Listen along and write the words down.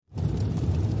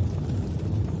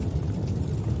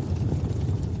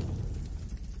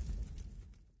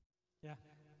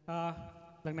À,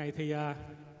 lần này thì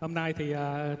hôm nay thì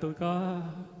tôi có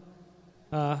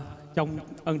trong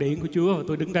ân điển của Chúa và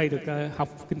tôi đứng đây được học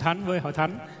Kinh Thánh với hội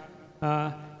thánh.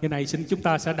 Như này xin chúng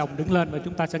ta sẽ đồng đứng lên và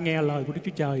chúng ta sẽ nghe lời của Đức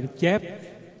Chúa Trời được chép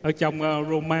ở trong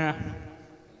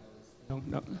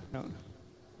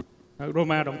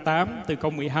Roma đoạn 8 từ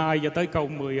câu 12 cho tới câu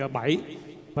 17,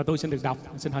 và tôi xin được đọc.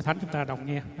 Xin hội thánh chúng ta đồng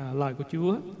nghe lời của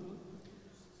Chúa.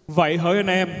 Vậy hỡi anh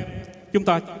em, chúng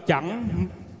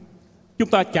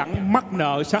ta chẳng mắc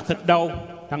nợ xác thịt đâu,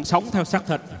 đặng sống theo xác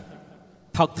thịt.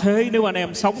 Thật thế, nếu anh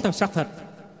em sống theo xác thịt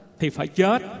thì phải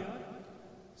chết.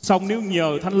 Song nếu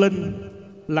nhờ Thánh Linh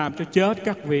làm cho chết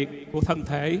các việc của thân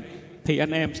thể thì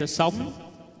anh em sẽ sống.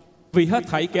 Vì hết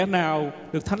thảy kẻ nào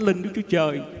được Thánh Linh Đức Chúa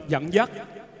Trời dẫn dắt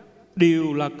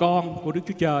đều là con của Đức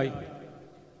Chúa Trời.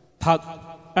 Thật,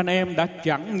 anh em đã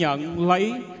chẳng nhận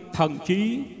lấy thần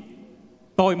trí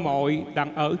tôi mọi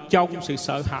đặng ở trong sự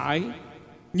sợ hãi,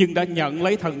 nhưng đã nhận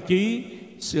lấy thần trí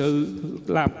sự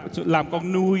làm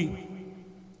con nuôi.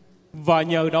 Và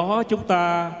nhờ đó chúng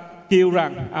ta kêu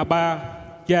rằng Abba,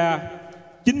 Cha.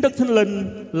 Chính Đức Thánh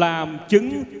Linh làm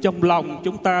chứng trong lòng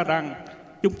chúng ta rằng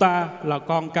chúng ta là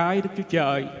con cái Đức Chúa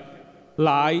Trời.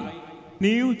 Lại,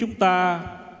 nếu chúng ta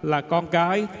là con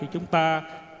cái thì chúng ta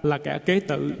là kẻ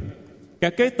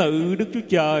kế tự Đức Chúa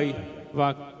Trời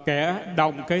và kẻ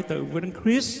đồng kế tự với Đấng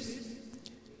Christ.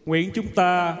 Nguyện chúng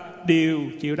ta đều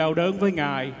chịu đau đớn với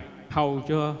Ngài, hầu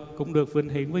cho cũng được vinh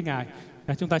hiển với Ngài.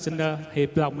 Chúng ta xin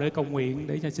hiệp lòng để cầu nguyện,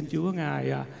 để xin Chúa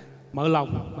Ngài mở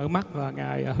lòng, mở mắt và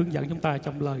Ngài hướng dẫn chúng ta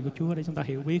trong lời của Chúa để chúng ta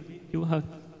hiểu biết Chúa hơn.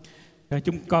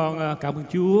 Chúng con cảm ơn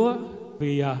Chúa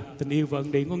vì tình yêu và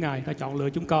ân điển của Ngài đã chọn lựa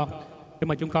chúng con để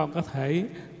mà chúng con có thể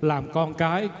làm con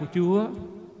cái của Chúa,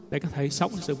 để có thể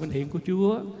sống sự vinh hiển của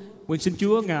Chúa. Nguyện xin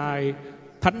Chúa Ngài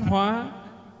thánh hóa,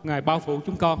 Ngài bao phủ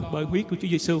chúng con bởi huyết của Chúa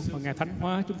Giêsu, và Ngài thánh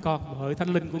hóa chúng con bởi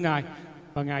Thánh Linh của Ngài,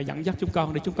 và Ngài dẫn dắt chúng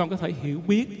con để chúng con có thể hiểu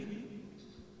biết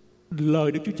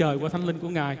lời Đức Chúa Trời qua Thánh Linh của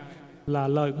Ngài là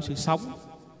lời của sự sống,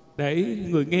 để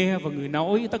người nghe và người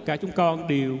nói tất cả chúng con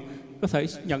đều có thể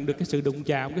nhận được cái sự đụng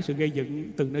chạm, cái sự gây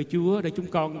dựng từ nơi Chúa, để chúng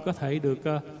con có thể được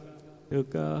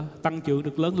tăng trưởng,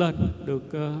 được lớn lên, được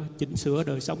chỉnh sửa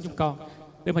đời sống chúng con,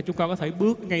 để mà chúng con có thể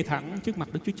bước ngay thẳng trước mặt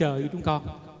Đức Chúa Trời của chúng con,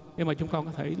 để mà chúng con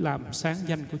có thể làm sáng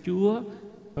danh của Chúa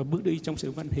và bước đi trong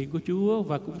sự vinh hiển của Chúa,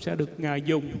 và cũng sẽ được Ngài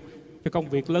dùng cho công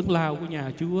việc lớn lao của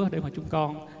nhà Chúa để mà chúng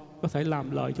con có thể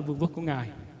làm lợi cho vương quốc của Ngài.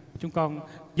 Chúng con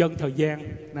dâng thời gian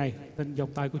này lên vòng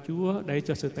tay của Chúa để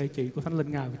cho sự tể trị của Thánh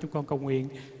Linh Ngài, và chúng con cầu nguyện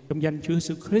trong danh Chúa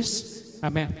Jesus Christ.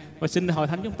 Amen. Và xin hội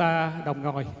thánh chúng ta đồng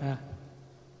ngồi.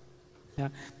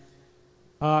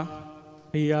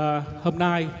 Hôm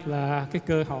nay là cái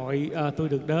cơ hội tôi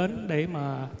được đến để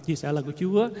mà chia sẻ lời của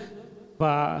Chúa,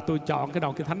 và tôi chọn cái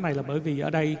đoạn Kinh Thánh này là bởi vì ở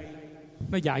đây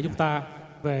nó dạy chúng ta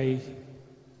về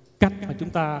cách mà chúng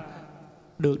ta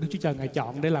được Đức Chúa Trời Ngài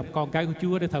chọn để làm con cái của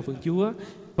Chúa, để thờ phượng Chúa.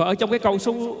 Và ở trong cái câu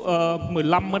số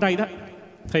 15 ở đây đó,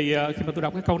 thì khi mà tôi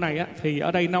đọc cái câu này á, thì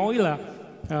ở đây nói là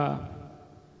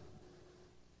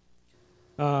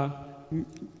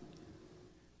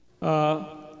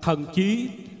thần chí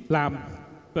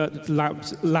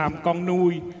làm con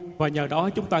nuôi, và nhờ đó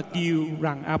chúng ta kêu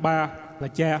rằng Abba là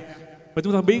Cha. Và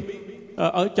chúng ta biết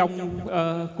ở trong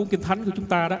cuốn Kinh Thánh của chúng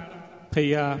ta đó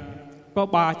thì có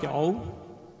 3 chỗ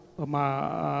mà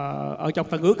ở trong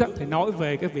Tân Ước á, thì nói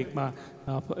về cái việc mà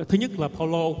thứ nhất là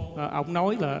Phaolô, ông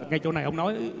nói là ngay chỗ này ông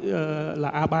nói là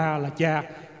Abba là Cha.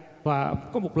 Và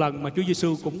có một lần mà Chúa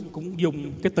Giêsu cũng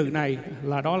dùng cái từ này,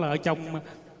 là đó là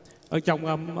ở trong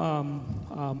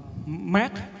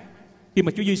Mác, khi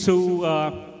mà Chúa Giêsu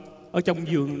ở trong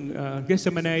vườn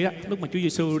Gethsemane á, lúc mà Chúa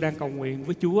Giêsu đang cầu nguyện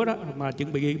với Chúa đó, mà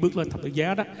chuẩn bị bước lên thập tự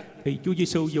giá đó, thì Chúa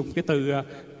Giêsu dùng cái từ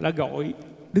đã gọi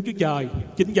Đức Chúa Trời,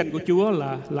 chính danh của Chúa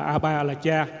là Abba là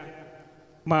Cha.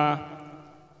 Mà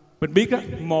mình biết á,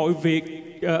 mọi việc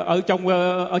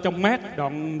ở trong Mác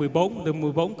đoạn 14 từ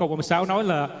 14 câu 16 nói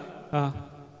là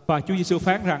và Chúa Giêsu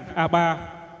phán rằng Abba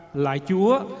lại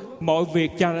Chúa, mọi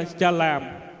việc cha làm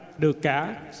được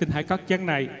cả, xin hãy cất chén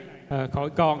này khỏi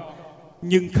con,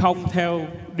 nhưng không theo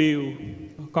điều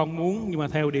con muốn, nhưng mà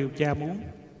theo điều Cha muốn.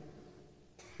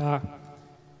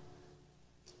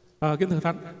 Kính thưa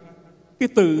Thánh, cái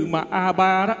từ mà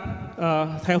Abba đó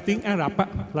theo tiếng Ả Rập á,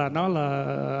 là nó là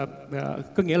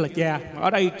có nghĩa là cha. Ở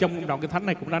đây trong đoạn Kinh Thánh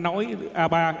này cũng đã nói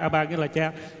Abba nghĩa là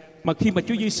cha. Mà khi mà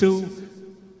Chúa Giêsu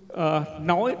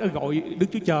nói gọi Đức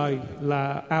Chúa Trời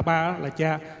là Abba là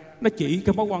Cha, nó chỉ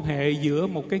cái mối quan hệ giữa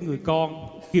một cái người con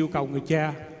kêu cầu người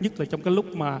cha, nhất là trong cái lúc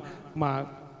mà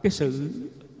cái sự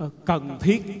cần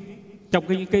thiết, trong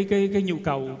cái nhu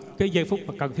cầu, cái giây phút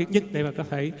mà cần thiết nhất để mà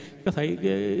có thể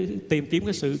tìm kiếm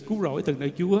cái sự cứu rỗi từ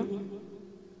nơi Chúa.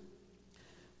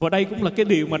 Và đây cũng là cái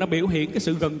điều mà nó biểu hiện cái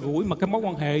sự gần gũi mà cái mối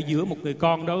quan hệ giữa một người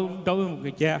con đối với một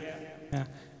người cha.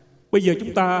 Bây giờ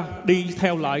chúng ta đi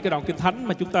theo lại cái đoạn Kinh Thánh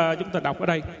mà chúng ta đọc ở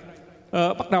đây.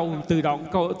 Bắt đầu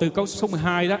từ câu số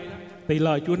 12 đó, thì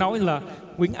lời Chúa nói là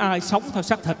những ai sống theo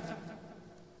xác thịt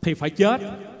thì phải chết,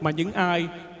 mà những ai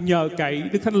nhờ cậy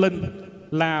Đức Thánh Linh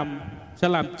sẽ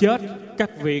làm chết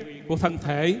các việc của thân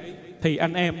thể thì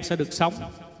anh em sẽ được sống.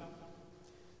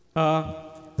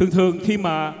 Thường khi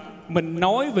mà mình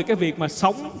nói về cái việc mà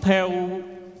sống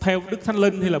theo Đức Thánh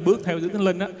Linh hay là bước theo Đức Thánh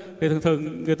Linh á, thì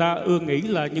thường người ta ưa nghĩ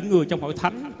là những người trong hội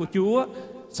thánh của Chúa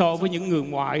so với những người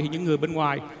ngoài hay những người bên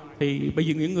ngoài. Thì bây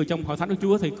giờ những người trong hội thánh của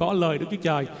Chúa thì có lời Đức Chúa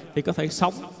Trời thì có thể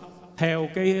sống theo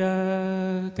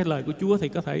cái lời của Chúa, thì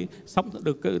có thể sống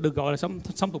được gọi là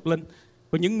sống thuộc linh.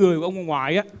 Còn những người ở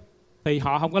ngoài á thì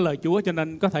họ không có lời Chúa, cho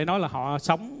nên có thể nói là họ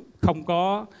sống không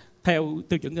có theo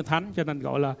tiêu chuẩn Kinh Thánh, cho nên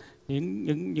gọi là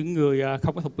những người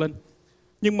không có thuộc linh.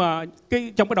 Nhưng mà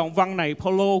trong cái đoạn văn này,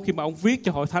 Phaolô khi mà ông viết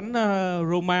cho hội thánh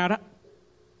Roma đó,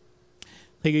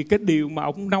 thì cái điều mà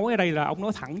ông nói ở đây là ông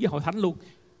nói thẳng với hội thánh luôn,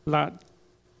 là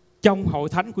trong hội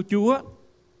thánh của Chúa,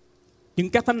 những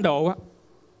các thánh độ á,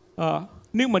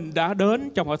 nếu mình đã đến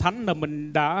trong hội thánh là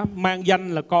mình đã mang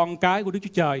danh là con cái của Đức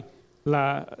Chúa Trời,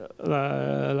 là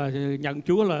nhận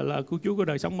Chúa là cứu Chúa của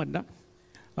đời sống mình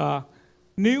đó.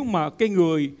 Nếu mà cái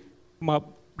người mà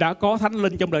đã có Thánh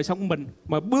Linh trong đời sống của mình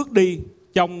mà bước đi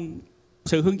trong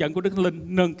sự hướng dẫn của Đức Thánh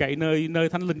Linh, nương cậy nơi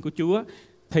Thánh Linh của Chúa,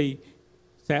 thì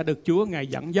sẽ được Chúa Ngài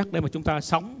dẫn dắt để mà chúng ta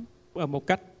sống một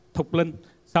cách thuộc linh,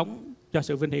 sống cho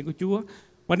sự vinh hiển của Chúa.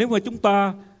 Mà nếu mà chúng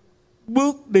ta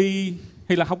bước đi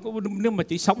hay là không có, nếu mà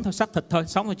chỉ sống theo xác thịt thôi,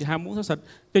 sống theo chỉ ham muốn xác thịt,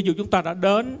 cho dù chúng ta đã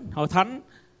đến hội thánh,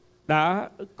 đã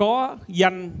có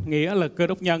danh nghĩa là Cơ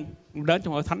Đốc nhân, đến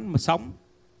trong hội thánh mà sống,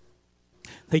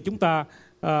 thì chúng ta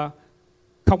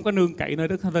không có nương cậy nơi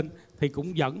Đức Thánh Linh, thì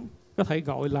cũng vẫn có thể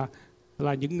gọi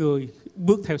là những người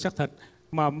bước theo xác thịt.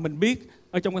 Mà mình biết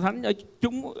ở trong Kinh Thánh,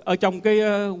 ở trong cái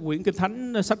quyển Kinh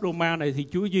Thánh sách Roma này, thì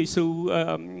Chúa Giêsu,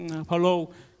 Phaolô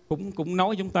cũng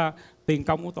nói chúng ta tiền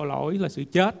công của tội lỗi là sự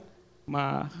chết,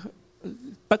 mà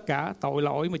tất cả tội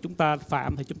lỗi mà chúng ta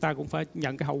phạm thì chúng ta cũng phải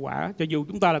nhận cái hậu quả. Cho dù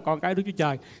chúng ta là con cái Đức Chúa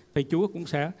Trời thì Chúa cũng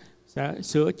sẽ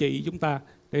sửa trị chúng ta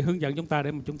để hướng dẫn chúng ta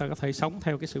để mà chúng ta có thể sống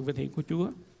theo cái sự vinh hiển của Chúa.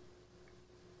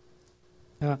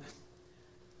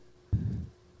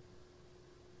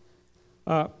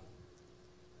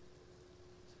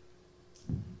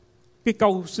 Cái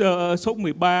câu số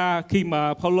 13 khi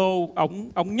mà Phaolô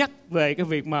ông nhắc về cái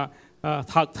việc mà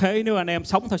thật thế nếu anh em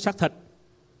sống theo xác thịt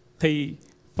thì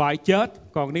phải chết,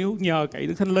 còn nếu nhờ cậy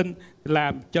Đức Thánh Linh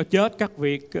làm cho chết các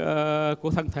việc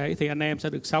của thân thể thì anh em sẽ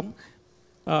được sống.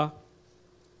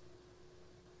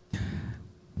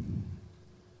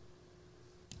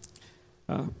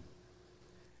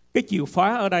 Cái chìa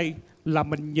khóa ở đây là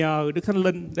mình nhờ Đức Thánh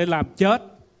Linh để làm chết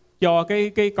cho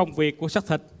cái công việc của xác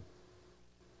thịt.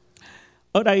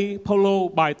 Ở đây Phaolô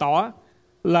bày tỏ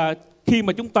là khi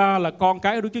mà chúng ta là con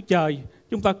cái của Đức Chúa Trời,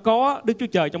 chúng ta có Đức Chúa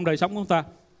Trời trong đời sống của chúng ta,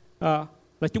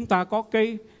 là chúng ta có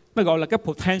cái, nó gọi là cái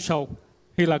potential,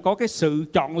 hay là có cái sự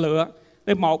chọn lựa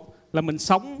để một là mình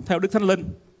sống theo Đức Thánh Linh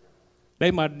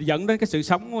để mà dẫn đến cái sự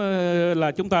sống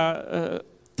là chúng ta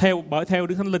bởi theo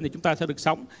Đức Thánh Linh thì chúng ta sẽ được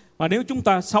sống. Mà nếu chúng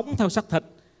ta sống theo xác thịt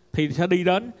thì sẽ đi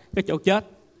đến cái chỗ chết.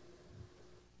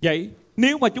 Vậy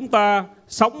nếu mà chúng ta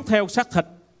sống theo xác thịt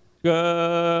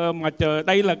mà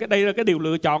đây là cái điều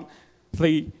lựa chọn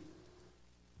thì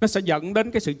nó sẽ dẫn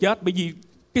đến cái sự chết, bởi vì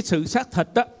cái sự xác thịt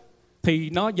đó thì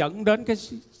nó dẫn đến cái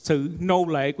sự nô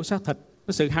lệ của xác thịt,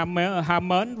 cái sự ham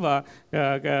mến và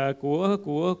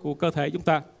của cơ thể chúng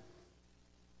ta.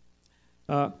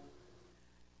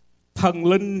 Thần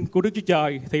linh của Đức Chúa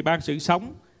Trời thì ban sự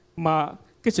sống, mà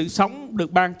cái sự sống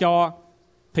được ban cho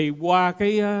thì qua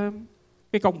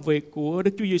cái công việc của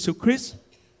Đức Chúa Giêsu Christ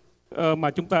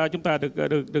mà chúng ta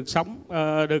được sống,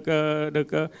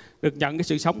 được nhận cái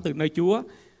sự sống từ nơi Chúa.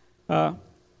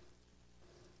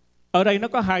 Ở đây nó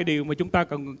có hai điều mà chúng ta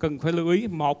cần phải lưu ý.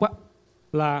 Một á,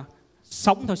 là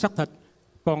sống theo xác thịt,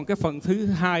 còn cái phần thứ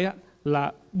hai á,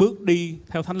 là bước đi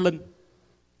theo Thánh Linh.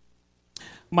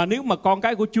 Mà nếu mà con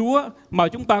cái của Chúa mà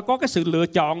chúng ta có cái sự lựa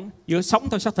chọn giữa sống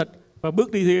theo xác thịt và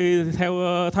bước đi theo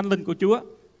Thánh Linh của Chúa,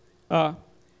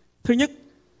 thứ nhất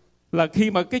là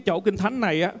khi mà cái chỗ Kinh Thánh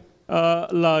này á,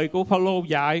 lời của Phaolô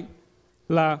dạy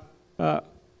là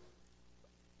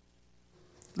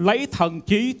lấy thần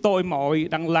trí tôi mọi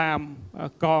đang làm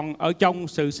còn ở trong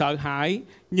sự sợ hãi,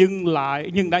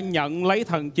 nhưng đã nhận lấy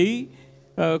thần trí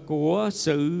của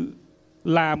sự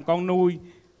làm con nuôi,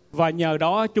 và nhờ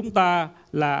đó chúng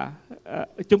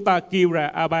ta kêu ra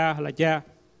Abba là Cha.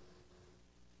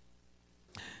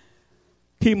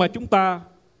 Khi mà chúng ta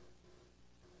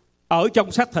ở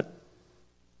trong xác thịt,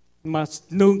 mà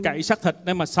nương cậy xác thịt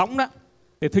để mà sống đó,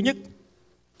 thì thứ nhất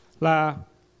là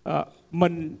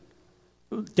mình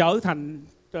trở thành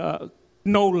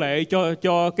nô lệ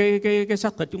cho cái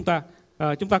xác thịt chúng ta.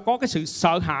 Chúng ta có cái sự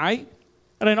sợ hãi.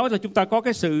 Ở đây nói là chúng ta có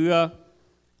cái sự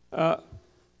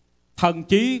thần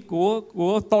trí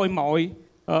của tôi mọi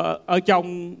ở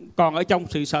trong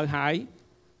sự sợ hãi.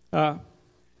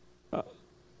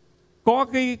 Có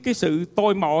cái sự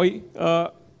tôi mọi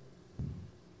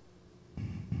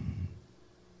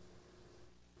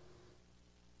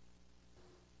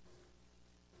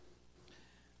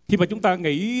khi mà chúng ta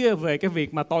nghĩ về cái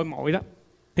việc mà tôi mọi đó,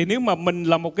 thì nếu mà mình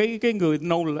là một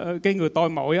cái người tôi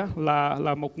mọi á,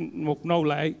 là một nô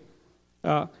lệ.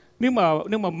 Nếu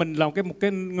mà mình là một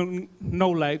cái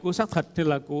nô lệ của xác thịt, thì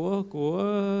là của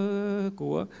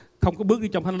không có bước đi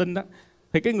trong thánh linh đó,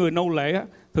 thì cái người nô lệ á,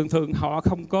 thường họ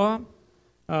không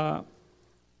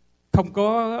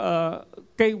có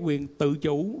cái quyền tự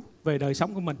chủ về đời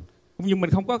sống của mình, cũng như mình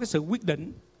không có cái sự quyết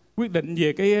định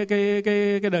về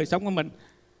cái đời sống của mình,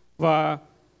 và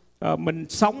mình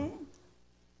sống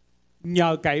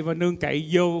nhờ cậy và nương cậy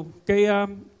vô cái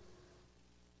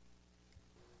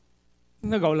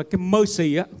nó gọi là cái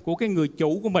mercy á, của cái người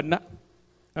chủ của mình á.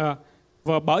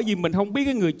 Và bởi vì mình không biết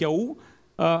cái người chủ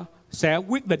sẽ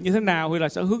quyết định như thế nào, hay là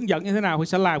sẽ hướng dẫn như thế nào, hay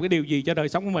sẽ làm cái điều gì cho đời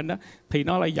sống của mình á, thì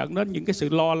nó lại dẫn đến những cái sự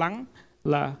lo lắng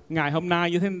là ngày hôm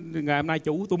nay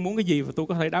chủ tôi muốn cái gì và tôi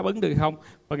có thể đáp ứng được hay không,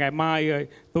 và ngày mai rồi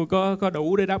tôi có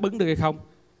đủ để đáp ứng được hay không.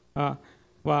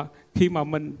 Và khi mà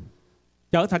mình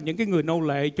trở thành những cái người nô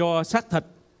lệ cho xác thịt,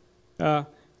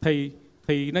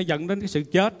 thì nó dẫn đến cái sự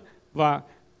chết, và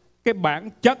cái bản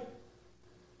chất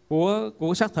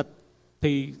của xác thịt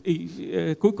thì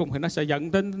cuối cùng thì nó sẽ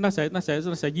dẫn đến nó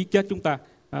sẽ giết chết chúng ta.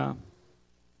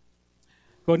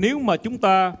 Còn nếu mà chúng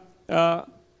ta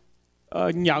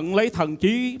nhận lấy thần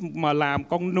trí mà làm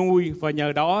con nuôi, và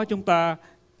nhờ đó chúng ta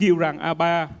kêu rằng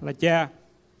Abba là cha.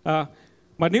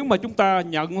 Mà nếu mà chúng ta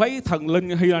nhận lấy thần linh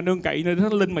hay là nương cậy nơi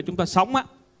thánh linh mà chúng ta sống á,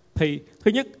 thì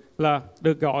thứ nhất là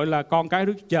được gọi là con cái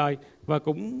Đức Chúa Trời. Và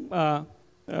cũng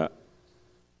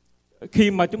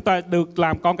khi mà chúng ta được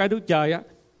làm con cái Đức Chúa Trời á,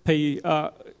 thì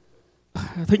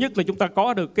thứ nhất là chúng ta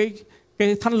có được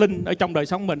cái thánh linh ở trong đời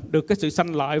sống mình, được cái sự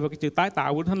sanh lợi và cái sự tái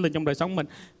tạo của thánh linh trong đời sống mình.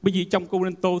 Bởi vì trong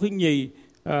Cô-rinh-tô thứ nhì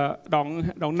đoạn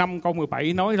 5 câu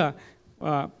 17 nói là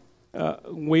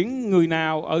nguyện người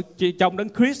nào ở trong đấng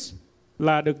Christ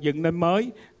là được dựng nên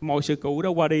mới, mọi sự cũ đã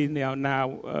qua đi,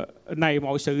 này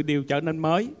mọi sự đều trở nên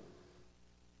mới.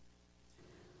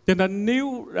 Cho nên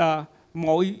nếu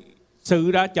mọi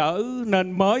sự đã trở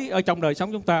nên mới ở trong đời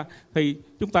sống chúng ta, thì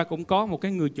chúng ta cũng có một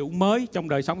cái người chủ mới trong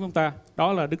đời sống chúng ta,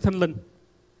 đó là Đức Thánh Linh.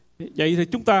 Vậy thì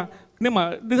chúng ta, nếu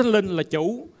mà Đức Thánh Linh là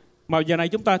chủ, mà giờ này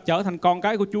chúng ta trở thành con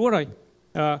cái của Chúa rồi,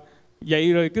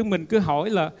 vậy rồi mình cứ hỏi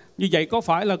là như vậy có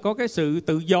phải là có cái sự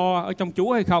tự do ở trong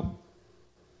Chúa hay không?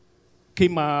 Khi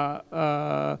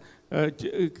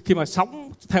mà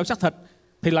sống theo xác thịt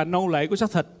thì là nô lệ của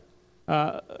xác thịt,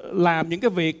 làm những cái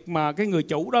việc mà cái người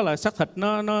chủ đó là xác thịt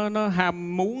nó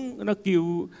ham muốn, nó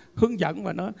kêu hướng dẫn,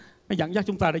 và nó dẫn dắt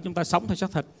chúng ta để chúng ta sống theo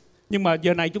xác thịt. Nhưng mà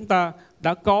giờ này chúng ta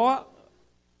đã có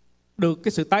được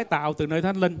cái sự tái tạo từ nơi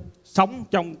Thánh Linh, sống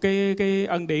trong cái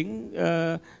ân điển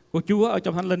của Chúa ở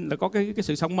trong Thánh Linh, là có cái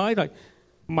sự sống mới rồi.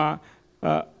 Mà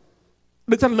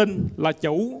Đức Thánh Linh là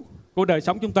chủ của đời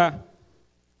sống chúng ta.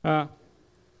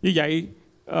 Như vậy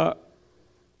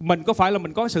mình có phải là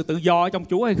mình có sự tự do ở trong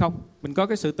Chúa hay không? Mình có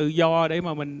cái sự tự do để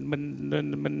mà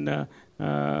mình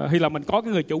hay là mình có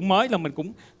cái người chủ mới là mình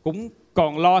cũng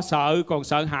còn lo sợ, còn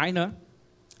sợ hãi nữa.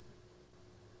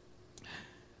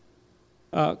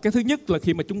 Cái thứ nhất là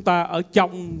khi mà chúng ta ở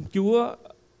trong Chúa,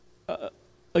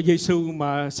 ở Giêsu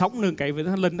mà sống nương cậy về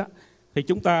Thánh Linh đó, thì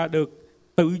chúng ta được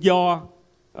tự do,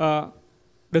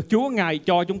 được Chúa Ngài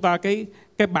cho chúng ta cái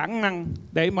bản năng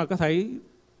để mà có thể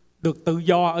được tự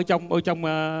do ở trong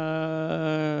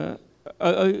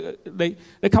để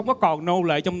không có còn nô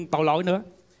lệ trong tội lỗi nữa.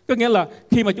 Có nghĩa là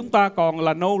khi mà chúng ta còn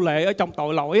là nô lệ ở trong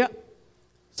tội lỗi á,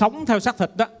 sống theo xác thịt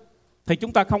đó, thì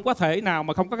chúng ta không có thể nào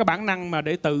mà không có cái bản năng mà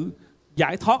để tự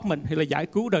giải thoát mình hay là giải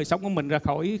cứu đời sống của mình ra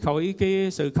khỏi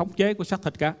cái sự khống chế của xác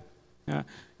thịt cả.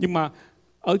 Nhưng mà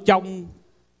ở trong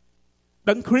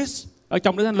đấng Christ, ở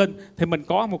trong Đức Thánh Linh, thì mình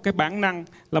có một cái bản năng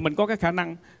là mình có cái khả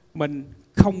năng mình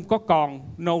không có còn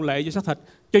nô lệ cho xác thịt.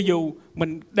 Cho dù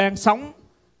mình đang sống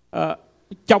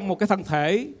trong một cái thân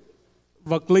thể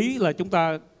vật lý là chúng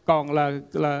ta còn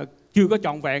là chưa có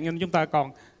trọn vẹn, nên chúng ta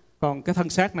còn cái thân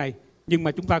xác này, nhưng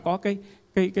mà chúng ta có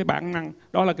cái bản năng,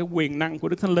 đó là cái quyền năng của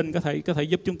Đức Thánh Linh có thể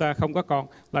giúp chúng ta không có còn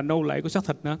là nô lệ của xác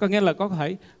thịt nữa. Có nghĩa là có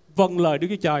thể vâng lời Đức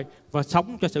Chúa Trời và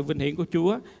sống cho sự vinh hiển của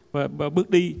Chúa và bước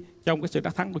đi trong cái sự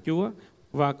đắc thắng của Chúa.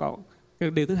 Và còn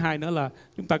cái điều thứ hai nữa là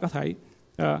chúng ta có thể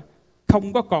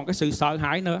không có còn cái sự sợ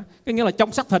hãi nữa. Có nghĩa là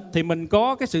trong xác thịt thì mình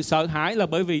có cái sự sợ hãi là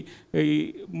bởi vì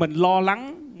mình lo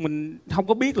lắng, mình không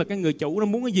có biết là cái người chủ nó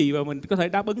muốn cái gì và mình có thể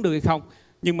đáp ứng được hay không.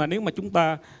 Nhưng mà nếu mà chúng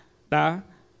ta đã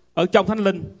ở trong Thánh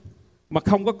Linh mà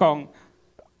không có còn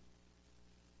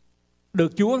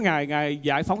được Chúa Ngài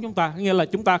giải phóng chúng ta, nghĩa là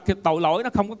chúng ta cái tội lỗi nó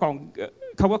không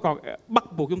có còn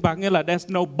bắt buộc chúng ta, nghĩa là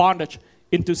there's no bondage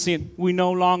into sin, we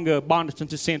no longer bondage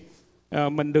into sin.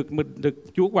 Mình được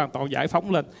Chúa hoàn toàn giải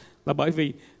phóng lên là bởi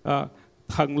vì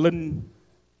thần linh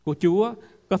của Chúa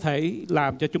có thể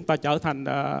làm cho chúng ta trở thành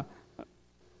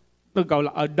nó gọi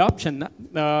là adoption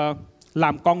đó,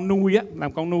 làm con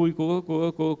nuôi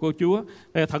của Chúa.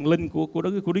 Đây là thần linh của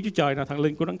Đức Chúa Trời, là thần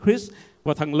linh của Đấng Christ,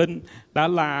 và thần linh đã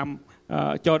làm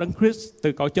cho Đấng Christ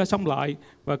từ cõi chết sống lại,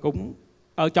 và cũng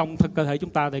ở trong cơ thể chúng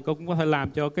ta thì cũng có thể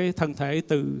làm cho cái thân thể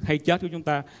từ hay chết của chúng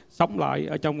ta sống lại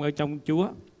ở trong Chúa.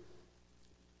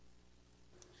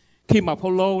 Khi mà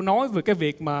Paulo nói về cái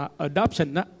việc mà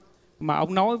adoption đó, mà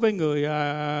ông nói với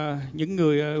những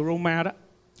người Roma đó,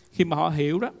 khi mà họ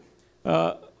hiểu đó,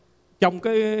 trong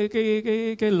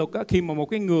cái luật đó, khi mà một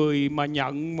cái người mà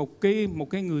nhận một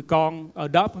cái người con,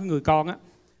 adopt cái người con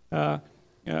á,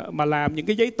 mà làm những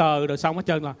cái giấy tờ rồi xong hết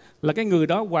trơn là cái người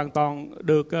đó hoàn toàn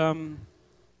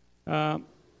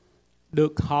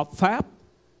được hợp pháp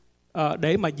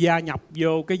để mà gia nhập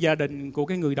vô cái gia đình của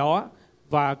cái người đó,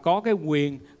 và có cái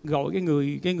quyền gọi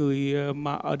cái người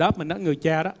mà adopt mình đó, người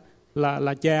cha đó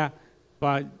là cha,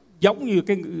 và giống như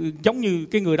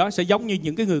cái người đó sẽ giống như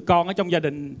những cái người con ở trong gia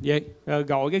đình vậy,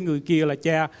 gọi cái người kia là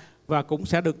cha, và cũng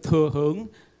sẽ được thừa hưởng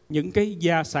những cái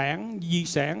gia sản, di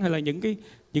sản, hay là những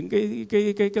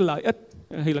cái lợi ích,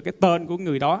 hay là cái tên của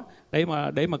người đó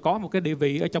để mà có một cái địa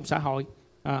vị ở trong xã hội.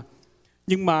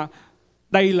 Nhưng mà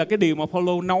đây là cái điều mà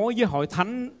Paulo nói với hội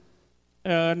thánh,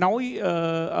 nói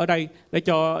ở đây để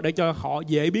cho họ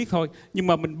dễ biết thôi. Nhưng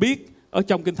mà mình biết ở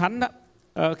trong Kinh Thánh đó,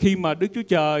 khi mà Đức Chúa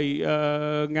Trời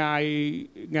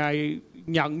Ngài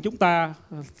nhận chúng ta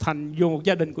thành vô một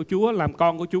gia đình của Chúa, làm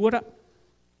con của Chúa đó,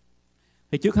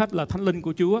 thì trước hết là Thánh Linh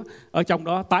của Chúa ở trong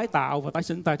đó tái tạo và tái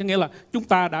sinh ta. Có nghĩa là chúng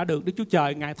ta đã được Đức Chúa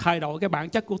Trời Ngài thay đổi cái bản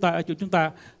chất của ta ở chỗ chúng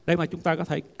ta, để mà chúng ta có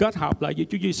thể kết hợp lại với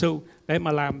Chúa Giêsu để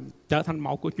mà làm trở thành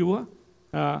một của Chúa,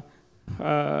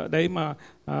 để mà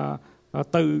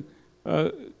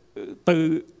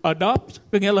từ adopt,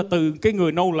 có nghĩa là từ cái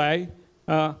người nô lệ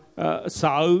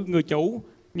sợ người chủ,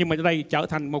 nhưng mà ở đây trở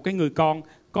thành một cái người con,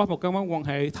 có một cái mối quan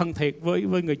hệ thân thiệt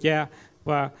với người cha,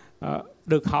 và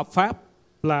được hợp pháp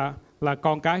là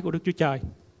con cái của Đức Chúa Trời.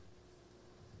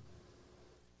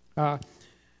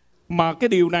 Mà cái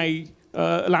điều này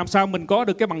làm sao mình có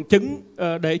được cái bằng chứng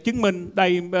để chứng minh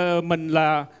đây mình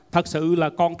là thật sự là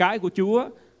con cái của Chúa?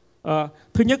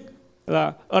 Thứ nhất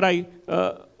là ở đây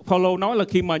Paulo nói là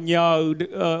khi mà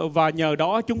nhờ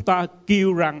đó chúng ta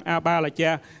kêu rằng Abba là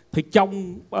cha, thì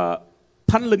trong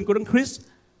Thánh Linh của Đấng Christ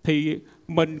thì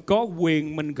mình có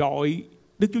quyền mình gọi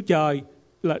Đức Chúa Trời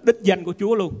là đích danh của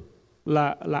Chúa luôn,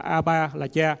 là Abba là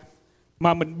cha.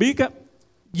 Mà mình biết á,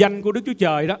 danh của Đức Chúa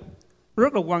Trời đó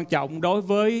rất là quan trọng đối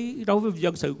với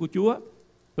dân sự của Chúa,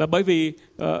 là bởi vì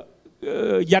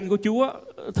danh của Chúa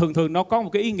thường nó có một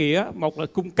cái ý nghĩa, một là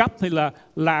cung cấp, hay là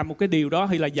làm một cái điều đó,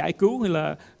 hay là giải cứu, hay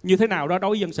là như thế nào đó đối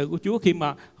với dân sự của Chúa. Khi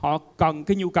mà họ cần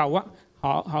cái nhu cầu á,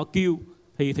 họ kêu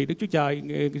thì Đức Chúa Trời,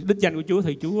 đích danh của Chúa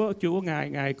thì Chúa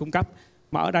Ngài cung cấp.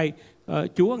 Mà ở đây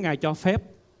Chúa Ngài cho phép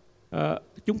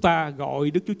chúng ta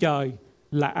gọi Đức Chúa Trời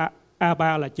là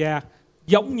Abba là cha,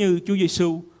 giống như Chúa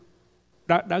Giêsu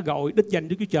đã gọi đích danh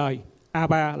Đức Chúa Trời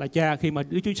Abba là cha khi mà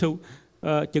Đức Chúa Giêsu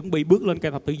chuẩn bị bước lên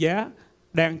cây thập tự giá,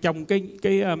 đang trong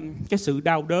cái sự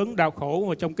đau đớn, đau khổ,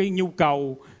 và trong cái nhu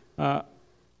cầu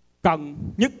cần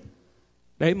nhất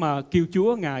để mà kêu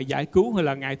Chúa Ngài giải cứu, hay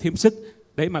là Ngài thêm sức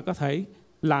để mà có thể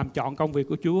làm trọn công việc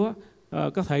của Chúa,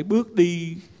 có thể bước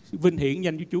đi vinh hiển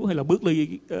danh của Chúa, hay là bước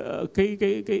đi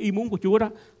cái ý muốn của Chúa đó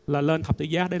là lên thập tự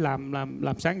giá để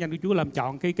làm sáng danh của Chúa, làm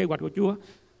trọn cái kế hoạch của Chúa.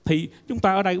 Thì chúng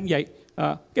ta ở đây cũng vậy,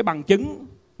 cái bằng chứng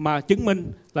mà chứng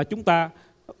minh là chúng ta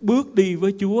bước đi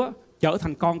với Chúa, trở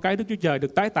thành con cái Đức Chúa Trời,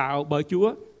 được tái tạo bởi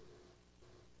Chúa,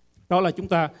 đó là chúng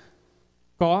ta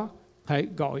có thể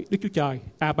gọi Đức Chúa Trời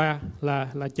Abba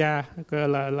là cha,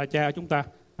 là cha chúng ta.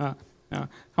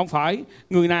 Không phải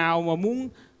người nào mà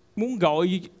muốn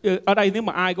gọi ở đây, nếu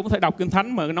mà ai cũng có thể đọc Kinh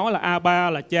Thánh mà nói là Abba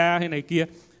là cha hay này kia,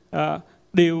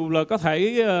 đều là có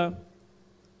thể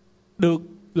được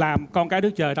làm con cái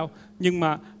Đức Trời đâu. Nhưng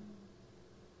mà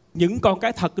những con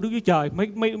cái thật của Đức Chúa Trời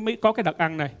mới có cái đặc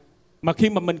ăn này. Mà khi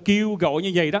mà mình kêu gọi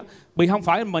như vậy đó, vì không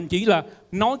phải mình chỉ là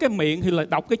nói cái miệng hay là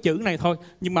đọc cái chữ này thôi,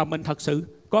 nhưng mà mình thật sự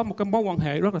có một cái mối quan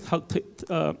hệ rất là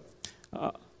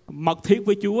mật thiết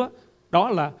với Chúa. Đó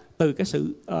là từ cái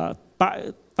sự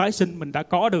tái sinh mình đã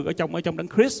có được ở trong Đấng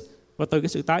Christ, và từ cái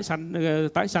sự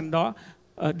tái sanh đó,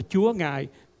 Chúa Ngài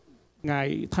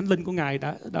Thánh Linh của Ngài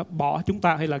đã bỏ chúng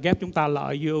ta hay là ghép chúng ta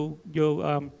lại vô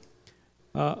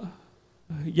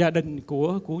gia đình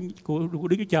của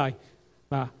Đức Chúa Trời,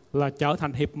 và là trở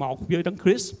thành hiệp một với Đấng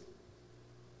Christ.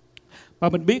 Và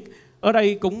mình biết ở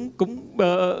đây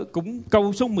cũng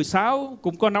câu số 16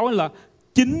 cũng có nói là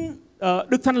chính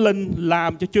Đức Thánh Linh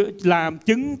làm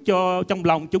chứng cho trong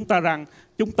lòng chúng ta rằng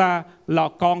chúng ta là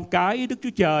con cái Đức Chúa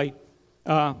Trời.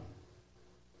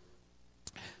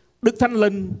 Đức Thánh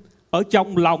Linh ở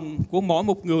trong lòng của mỗi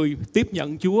một người tiếp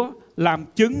nhận Chúa làm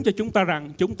chứng cho chúng ta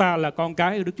rằng chúng ta là con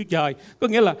cái của Đức Chúa Trời. Có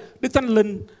nghĩa là Đức Thánh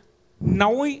Linh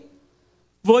nói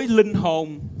với linh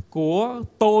hồn của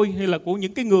tôi hay là của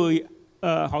những cái người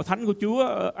hội thánh của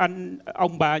Chúa,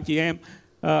 ông bà, anh chị em,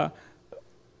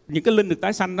 những cái linh được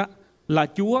tái sanh đó, là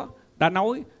Chúa đã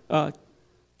nói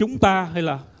chúng ta hay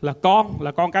là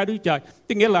con cái Đức Chúa Trời.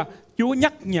 Tức nghĩa là Chúa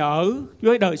nhắc nhở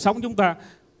với đời sống chúng ta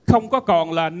không có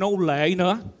còn là nô lệ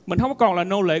nữa. Mình không có còn là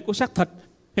nô lệ của xác thịt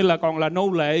hay là còn là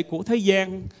nô lệ của thế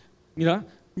gian gì đó,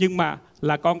 nhưng mà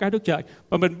là con cái Đức Trời.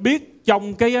 Và mình biết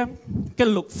trong cái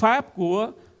luật pháp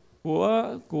của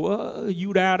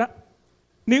Juda đó,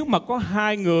 nếu mà có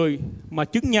 2 người mà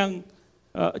chứng nhân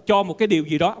cho một cái điều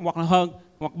gì đó, hoặc là hơn,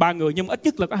 hoặc 3 người, nhưng mà ít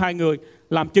nhất là có 2 người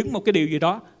làm chứng một cái điều gì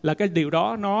đó, là cái điều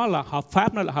đó nó là hợp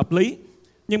pháp, nó là hợp lý.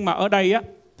 Nhưng mà ở đây á,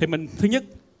 thì mình thứ nhất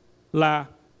là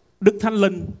Đức Thánh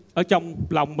Linh ở trong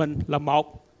lòng mình là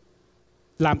một,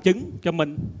 làm chứng cho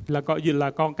mình là coi như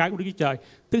là con cái của Đức Chúa Trời.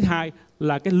 Thứ hai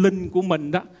là cái linh của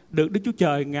mình đó được Đức Chúa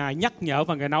Trời Ngài nhắc nhở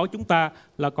và Ngài nói chúng ta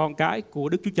là con cái của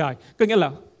Đức Chúa Trời. Có nghĩa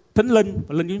là Thánh Linh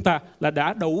và linh của chúng ta là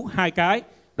đã đủ 2 cái,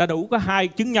 đã đủ có 2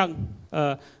 chứng nhân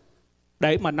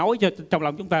để mà nói cho trong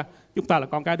lòng chúng ta là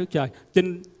con cái Đức Trời.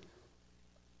 Trên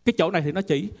cái chỗ này thì nó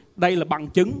chỉ đây là bằng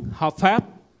chứng hợp pháp,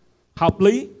 hợp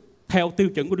lý theo tiêu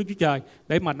chuẩn của Đức Chúa Trời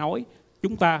để mà nói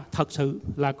chúng ta thật sự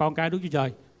là con cái Đức Chúa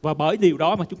Trời. Và bởi điều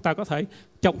đó mà chúng ta có thể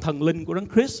trong thần linh của Đấng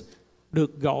Christ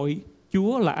được gọi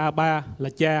Chúa là Abba, là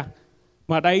Cha.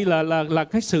 Mà đây là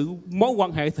cái sự mối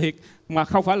quan hệ thiệt, mà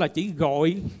không phải là chỉ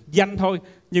gọi danh thôi,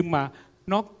 nhưng mà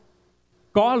nó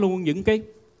có luôn những cái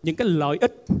lợi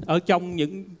ích ở trong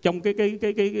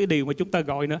cái điều mà chúng ta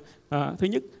gọi nữa. Thứ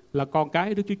nhất là con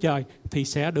cái Đức Chúa Trời thì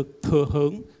sẽ được thừa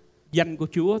hưởng danh của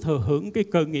Chúa, thừa hưởng cái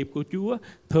cơ nghiệp của Chúa,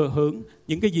 thừa hưởng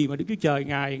những cái gì mà Đức Chúa Trời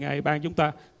Ngài ban chúng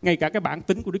ta, ngay cả cái bản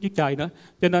tính của Đức Chúa Trời nữa.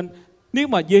 Cho nên nếu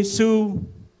mà Giêsu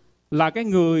là cái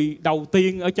người đầu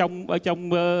tiên ở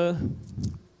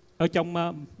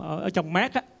trong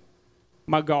Mát á,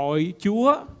 mà gọi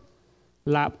Chúa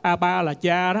là Abba, là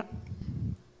Cha đó,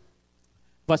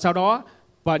 và sau đó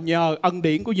và nhờ ân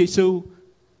điển của Giêsu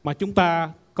mà chúng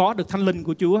ta có được Thánh Linh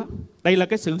của Chúa. Đây là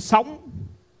cái sự sống,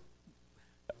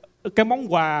 cái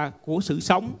món quà của sự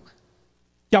sống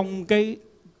trong cái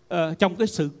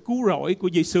sự cứu rỗi của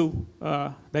Giêsu,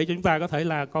 để cho chúng ta có thể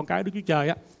là con cái Đức Chúa Trời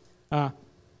á.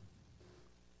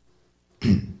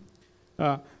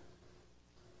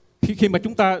 Khi mà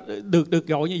chúng ta được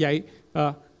gọi như vậy,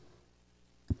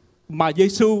 mà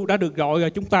Giêsu đã được gọi là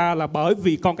chúng ta là bởi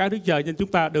vì con cái Đức Trời, nên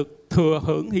chúng ta được thừa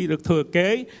hưởng hay được thừa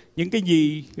kế những cái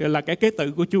gì là kẻ kế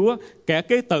tự của Chúa, kẻ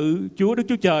kế tự Chúa Đức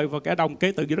Chúa Trời và kẻ đồng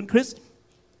kế tự với Đấng Christ.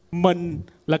 Mình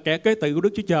là kẻ kế tự của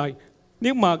Đức Chúa Trời.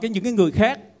 Nếu mà những cái người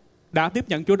khác đã tiếp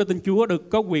nhận Chúa, đã tin Chúa, được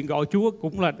có quyền gọi Chúa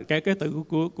cũng là kẻ kế tự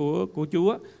của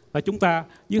Chúa, là chúng ta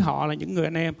với họ là những người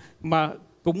anh em mà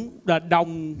cũng là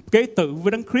đồng kế tự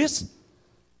với Đấng Christ.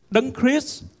 Đấng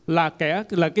Christ là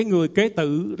cái người kế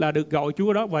tự là được gọi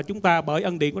Chúa đó, và chúng ta bởi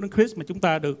ân điển của Đấng Christ mà chúng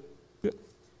ta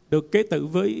được kế tự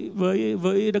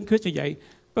với Đấng Christ như vậy.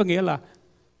 Có nghĩa là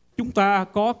chúng ta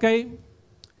có cái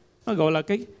nó gọi là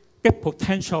cái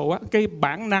potential á, cái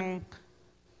bản năng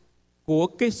của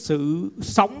cái sự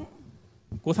sống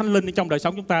của Thánh Linh ở trong đời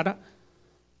sống chúng ta đó,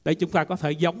 để chúng ta có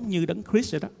thể giống như Đấng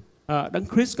Christ vậy đó. Đấng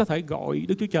Christ có thể gọi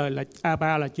Đức Chúa Trời là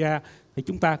Abba, là Cha, thì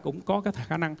chúng ta cũng có cái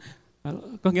khả năng.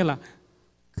 Có nghĩa là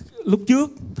lúc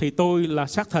trước thì tôi là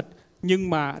xác thịt, nhưng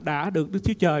mà đã được Đức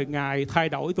Chúa Trời Ngài thay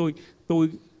đổi tôi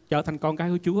trở thành con cái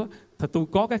của Chúa, thì tôi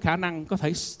có cái khả năng có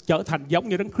thể trở thành giống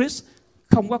như Đấng Christ,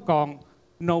 không có còn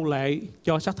nô lệ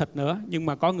cho xác thịt nữa, nhưng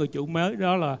mà có người chủ mới,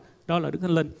 đó là Đức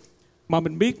Thánh Linh. Mà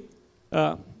mình biết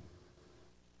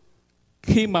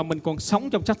khi mà mình còn sống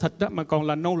trong xác thịt đó, mà còn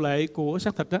là nô lệ của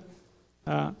xác thịt đó,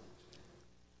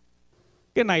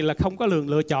 cái này là không có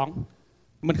lựa chọn.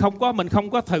 Mình không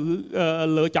có thử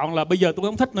lựa chọn là bây giờ tôi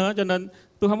không thích nữa cho nên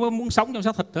tôi không có muốn sống trong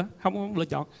xác thịt nữa, không có lựa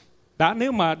chọn.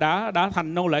 Nếu mà đã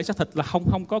thành nô lệ xác thịt là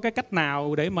không có cái cách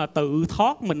nào để mà tự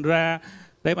thoát mình ra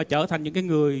để mà trở thành những cái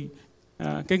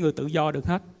người tự do được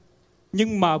hết.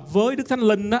 Nhưng mà với Đức Thánh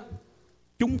Linh á,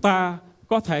 chúng ta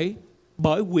có thể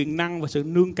bởi quyền năng và sự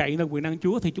nương cậy nơi quyền năng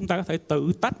Chúa thì chúng ta có thể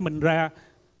tự tách mình ra,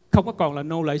 không có còn là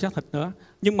nô lệ xác thịt nữa.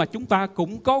 Nhưng mà chúng ta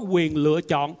cũng có quyền lựa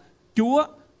chọn Chúa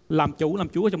làm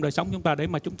Chúa trong đời sống chúng ta để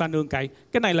mà chúng ta nương cậy.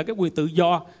 Cái này là cái quyền tự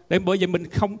do. Bởi vậy mình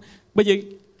không, bởi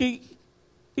vì cái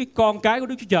con cái của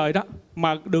Đức Chúa Trời đó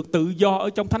mà được tự do ở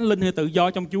trong Thánh Linh hay tự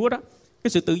do trong Chúa đó,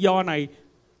 cái sự tự do này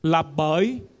là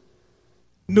bởi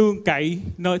nương cậy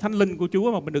nơi Thánh Linh của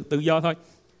Chúa mà mình được tự do thôi.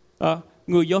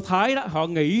 Người Do Thái đó họ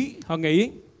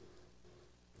nghĩ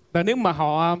là nếu mà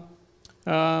họ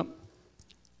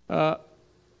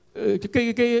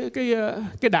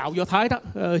cái đạo Do Thái đó,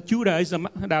 Judaism,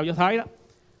 đạo Do Thái đó,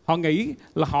 họ nghĩ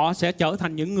là họ sẽ trở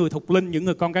thành những người thuộc linh, những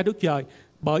người con cái Đức Trời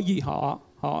bởi vì họ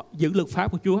giữ luật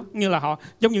pháp của Chúa. Như là họ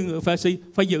giống như người Pha-si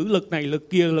phải giữ luật này, luật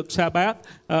kia, luật Sa-bát,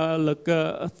 luật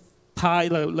tithe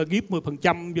là give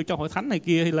 10% vô cho hội thánh này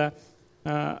kia, hay là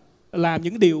làm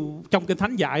những điều trong Kinh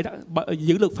Thánh dạy đó,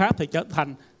 giữ luật pháp thì trở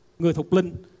thành người thuộc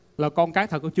linh, là con cái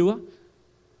thật của Chúa.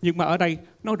 Nhưng mà ở đây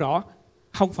nói rõ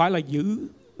không phải là giữ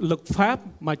luật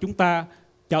pháp mà chúng ta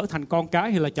trở thành con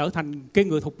cái hay là trở thành cái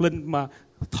người thuộc linh mà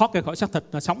thoát ra khỏi xác thịt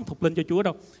là sống thuộc linh cho Chúa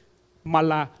đâu, mà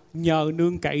là nhờ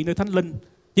nương cậy nơi Thánh Linh.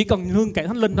 Chỉ cần nương cậy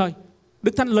Thánh Linh thôi.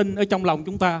 Đức Thánh Linh ở trong lòng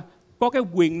chúng ta có cái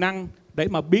quyền năng để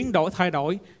mà biến đổi, thay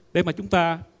đổi, để mà chúng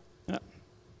ta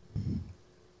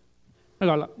nó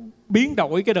gọi là biến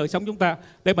đổi cái đời sống chúng ta,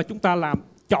 để mà chúng ta làm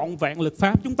trọn vẹn luật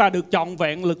pháp. Chúng ta được trọn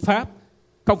vẹn luật pháp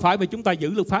không phải vì chúng ta giữ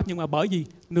luật pháp, nhưng mà bởi vì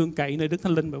nương cậy nơi Đức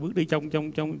Thánh Linh và bước đi trong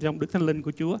Đức Thánh Linh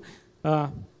của Chúa,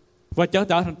 và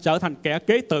trở thành kẻ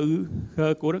kế tự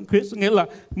của Đấng Christ. Nghĩa là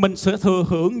mình sẽ thừa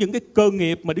hưởng những cái cơ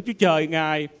nghiệp mà Đức Chúa Trời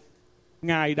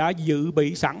Ngài đã dự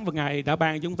bị sẵn và Ngài đã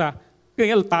ban cho chúng ta. Cái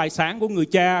nghĩa là tài sản của người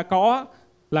cha có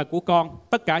là của con.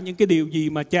 Tất cả những cái điều gì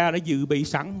mà cha đã dự bị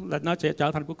sẵn là nó sẽ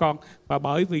trở thành của con. Và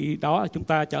bởi vì đó chúng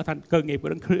ta trở thành cơ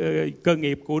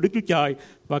nghiệp của Đức Chúa Trời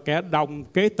và kẻ đồng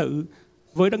kế tự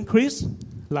với Đấng Christ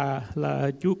là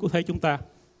Chúa của thế chúng ta.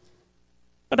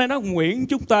 Ở đây nó nguyện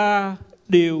chúng ta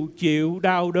đều chịu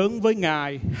đau đớn với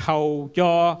Ngài, hầu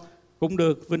cho cũng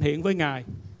được vinh hiển với Ngài.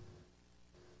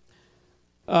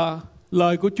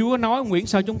 Lời của Chúa nói nguyện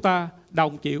sao chúng ta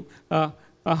đồng chịu.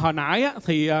 Hồi nãy á,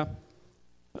 thì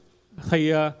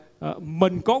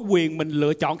mình có quyền mình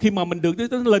lựa chọn. Khi mà mình được Đức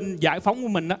Thánh Linh giải phóng của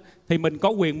mình á, thì mình có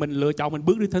quyền mình lựa chọn mình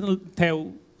bước đi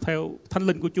theo Thánh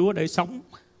Linh của Chúa để sống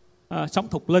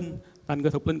thuộc linh, thành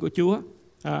người thuộc linh của Chúa.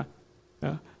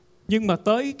 Nhưng mà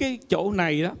tới cái chỗ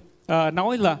này đó,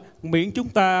 nói là miễn chúng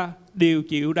ta đều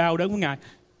chịu đau đớn với Ngài.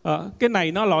 Cái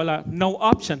này nó gọi là no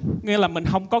option, nghĩa là mình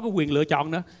không có cái quyền lựa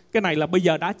chọn nữa. Cái này là bây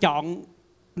giờ đã chọn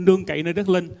nương cậy nơi Đức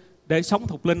Linh để sống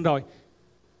thuộc linh rồi.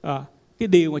 Cái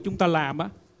điều mà chúng ta làm á,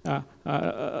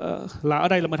 là ở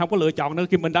đây là mình không có lựa chọn nữa.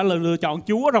 Khi mình đã lựa chọn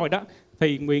Chúa rồi đó,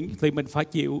 thì mình phải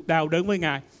chịu đau đớn với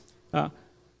Ngài.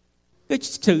 Cái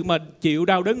sự mà chịu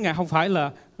đau đớn Ngài không phải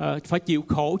là phải chịu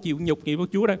khổ, chịu nhục nhịu với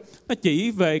Chúa đây. Nó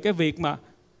chỉ về cái việc mà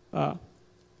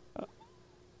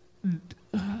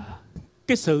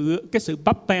cái sự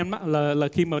baptism là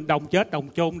khi mà đồng chết, đồng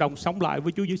chôn, đồng sống lại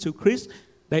với Chúa Giêsu Christ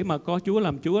để mà có Chúa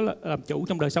làm chủ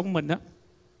trong đời sống của mình đó.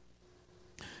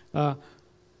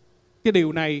 Cái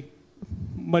điều này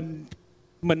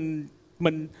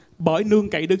mình bởi nương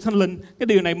cậy Đức Thánh Linh, cái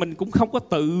điều này mình cũng không có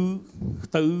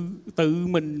tự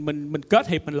mình kết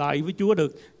hiệp mình lại với Chúa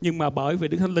được, nhưng mà bởi vì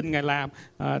Đức Thánh Linh Ngài làm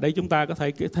để chúng ta có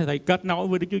thể kết nối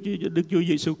với Đức Chúa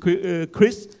Giêsu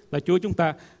Christ là Chúa chúng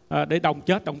ta, để đồng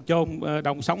chết, đồng chôn,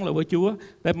 đồng sống lại với Chúa,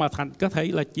 để mà có thể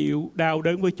là chịu đau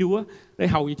đớn với Chúa, để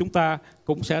hầu như chúng ta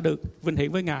cũng sẽ được vinh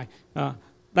hiển với Ngài.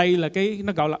 Đây là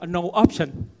nó gọi là no option.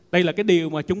 Đây là cái điều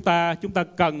mà chúng ta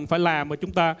cần phải làm, mà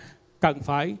chúng ta cần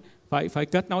phải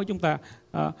kết nối chúng ta.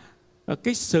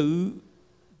 Cái sự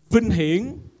vinh hiển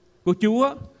của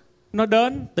Chúa nó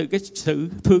đến từ cái sự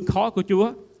thương khó của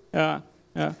Chúa.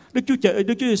 Đức Chúa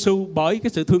Giêsu bởi cái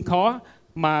sự thương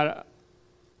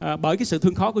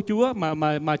khó của Chúa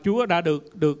mà Chúa đã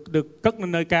được cất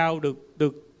lên nơi cao,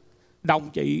 được đồng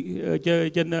trị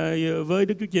với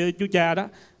Đức Chúa Cha đó.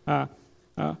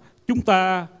 Chúng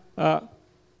ta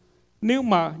nếu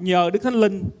mà nhờ Đức Thánh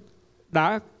Linh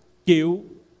đã chịu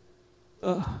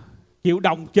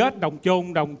đồng chết, đồng chôn,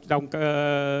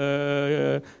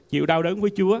 chịu đau đớn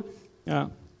với Chúa.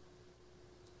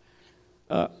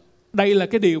 Đây là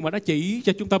cái điều mà nó chỉ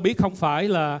cho chúng ta biết không phải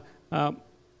là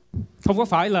Không có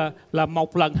phải là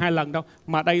một lần, hai lần đâu,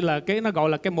 mà đây là nó gọi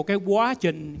là một cái quá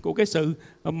trình của cái sự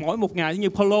mỗi một ngày, như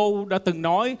Paulo đã từng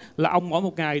nói là ông mỗi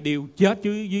một ngày đều chết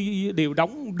đều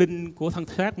đóng đinh của thân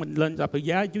xác mình lên thập tự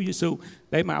giá Chúa Giêsu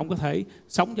để mà ông có thể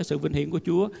sống cho sự vinh hiển của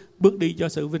Chúa, bước đi cho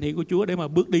sự vinh hiển của Chúa, để mà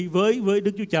bước đi với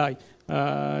Đức Chúa Trời,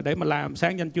 để mà làm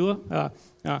sáng danh Chúa.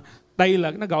 Đây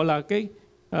là nó gọi là cái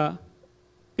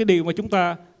điều mà chúng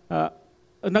ta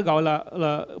nó gọi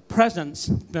là presence,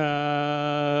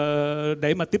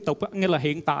 để mà tiếp tục nghĩa là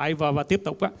hiện tại và tiếp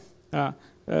tục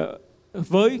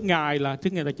với Ngài, là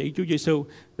tức là chỉ Chúa Giêsu,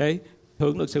 để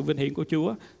hưởng được sự vinh hiển của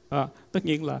Chúa. Tất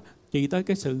nhiên là chỉ tới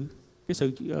cái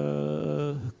sự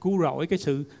cứu rỗi, cái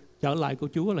sự trở lại của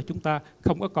Chúa, là chúng ta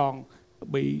không có còn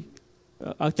bị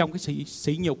ở trong cái sự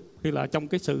sỉ nhục hay là trong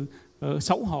cái sự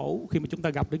xấu hổ khi mà chúng ta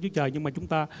gặp Đức Chúa Trời, nhưng mà chúng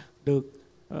ta được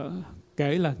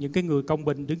kể là những cái người công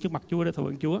bình đứng trước mặt Chúa để thờ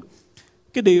phượng Chúa.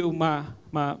 Cái điều mà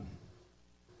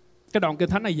cái đoạn kinh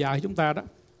thánh này dạy chúng ta đó,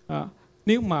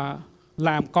 nếu mà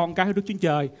làm con cái của Đức Chúa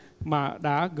Trời mà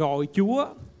đã gọi Chúa,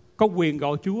 có quyền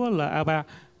gọi Chúa là Abba,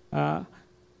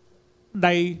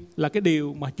 đây là cái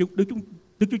điều mà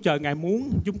Đức Chúa Trời Ngài muốn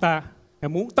chúng ta, Ngài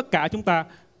muốn tất cả chúng ta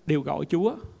đều gọi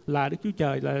Chúa là Đức Chúa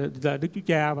Trời, là Đức Chúa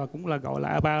Cha, và cũng là gọi là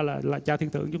Abba, là Cha Thiên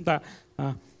Thượng chúng ta.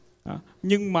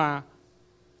 Nhưng mà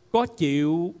có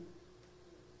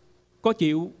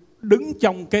chịu đứng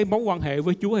trong cái mối quan hệ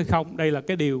với Chúa hay không, đây là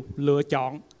cái điều lựa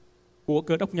chọn của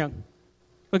Cơ Đốc nhân.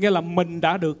 Có nghĩa là mình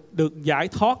đã được giải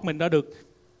thoát, mình đã được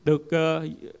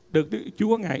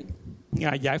Chúa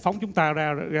Ngài giải phóng chúng ta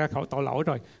ra khỏi tội lỗi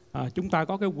rồi. Chúng ta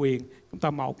có cái quyền, chúng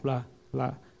ta một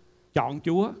là chọn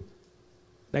Chúa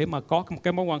để mà có một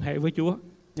cái mối quan hệ với Chúa,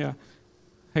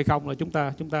 hay không là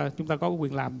chúng ta có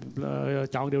quyền làm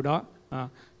chọn điều đó.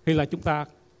 Hay là chúng ta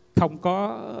không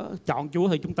có chọn Chúa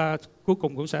thì chúng ta cuối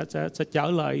cùng cũng sẽ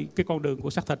trở lại cái con đường của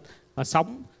xác thịt, và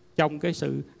sống trong cái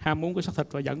sự ham muốn của xác thịt,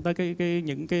 và dẫn tới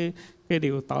những cái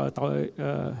điều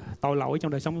tội lỗi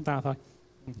trong đời sống chúng ta thôi.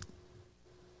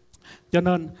 Cho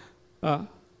nên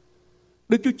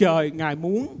Đức Chúa Trời Ngài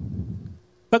muốn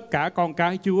tất cả con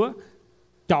cái Chúa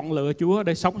chọn lựa Chúa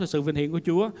để sống cho sự vinh hiển của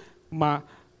Chúa, mà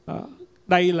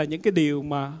đây là những cái điều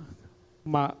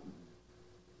mà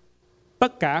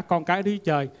tất cả con cái Đức Chúa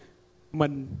Trời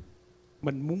mình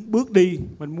muốn bước đi,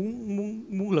 mình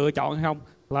muốn lựa chọn hay không,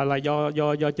 là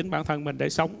do chính bản thân mình để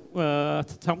sống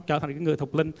trở thành cái người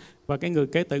thuộc linh và cái người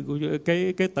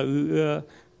kế tự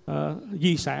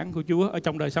di sản của Chúa ở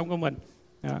trong đời sống của mình.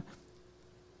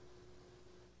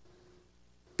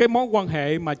 Cái mối quan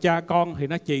hệ mà cha con thì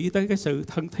nó chỉ tới cái sự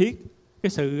thân thiết, cái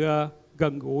sự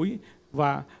gần gũi,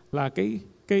 và là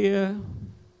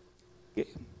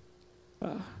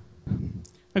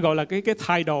nó gọi là cái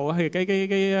thái độ, hay cái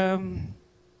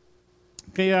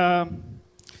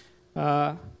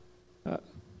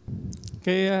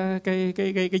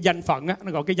danh phận á,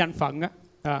 nó gọi cái danh phận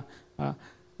á.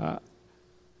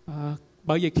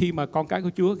 Bởi vì khi mà con cái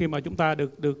của Chúa, khi mà chúng ta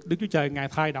được Đức Chúa Trời Ngài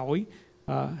thay đổi,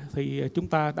 thì chúng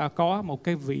ta đã có một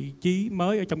cái vị trí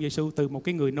mới ở trong Giêsu, từ một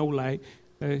cái người nô lệ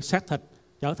xác thịt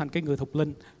trở thành cái người thuộc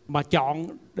linh, mà chọn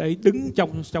để đứng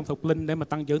trong thuộc linh để mà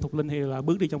tăng trưởng thuộc linh, hay là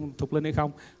bước đi trong thuộc linh hay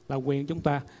không là quyền chúng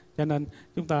ta. Cho nên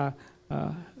chúng ta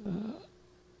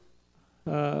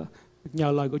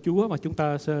nhờ lời của Chúa mà chúng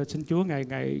ta xin Chúa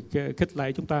ngày khích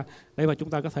lệ chúng ta để mà chúng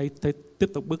ta có thể tiếp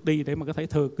tục bước đi, để mà có thể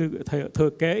thừa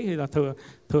kế hay là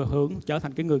thừa hưởng, trở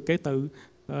thành cái người kế tự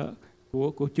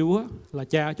của Chúa là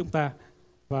Cha chúng ta,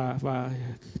 và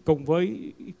cùng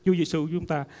với Chúa Giêsu chúng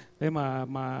ta, để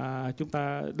mà chúng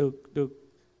ta được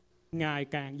ngày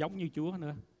càng giống như Chúa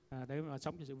nữa, để mà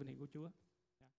sống cho sự vinh hiển của Chúa.